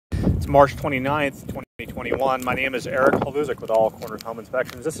March 29th, 2021. My name is Eric Halvuzik with All Corners Home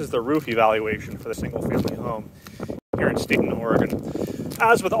Inspections. This is the roof evaluation for the single-family home here in Staten, Oregon.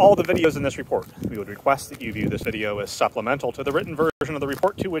 As with all the videos in this report, we would request that you view this video as supplemental to the written version of the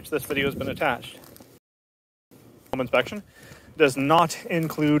report to which this video has been attached. Home inspection does not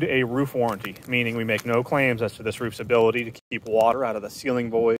include a roof warranty, meaning we make no claims as to this roof's ability to keep water out of the ceiling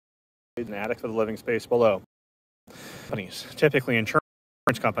void and attic of the living space below. Companies, typically insurance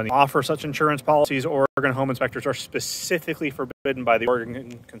companies, offer such insurance policies. Oregon home inspectors are specifically forbidden by the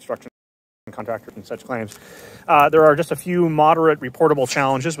Oregon construction contractors and such claims. There are just a few moderate reportable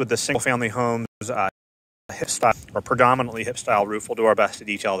challenges with the single-family home's hip style or predominantly hip style roof. We'll do our best to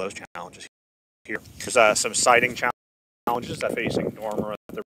detail those challenges here. There's some siding challenges that facing dormer at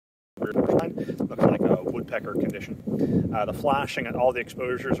the rear line. Looks like a woodpecker condition. The flashing at all the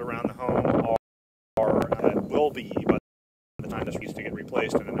exposures around the home will be, by the time this needs to get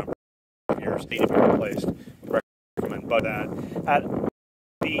replaced in a number of years, need to be replaced. We recommend but that at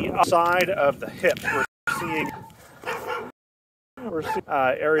the side of the hip, we're seeing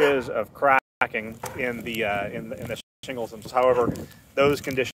areas of cracking in the shingles themselves. However, those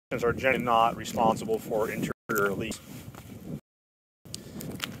conditions are generally not responsible for interior leaks.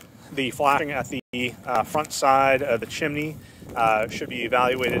 The flashing at the front side of the chimney should be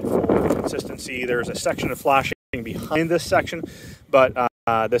evaluated for consistency. There's a section of flashing behind this section, but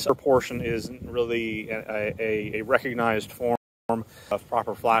this portion isn't really a recognized form of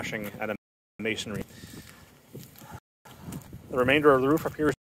proper flashing at a masonry. The remainder of the roof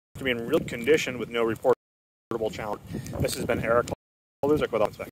appears to be in real condition with no reportable challenge. This has been Eric Halvuzik with All Inspections.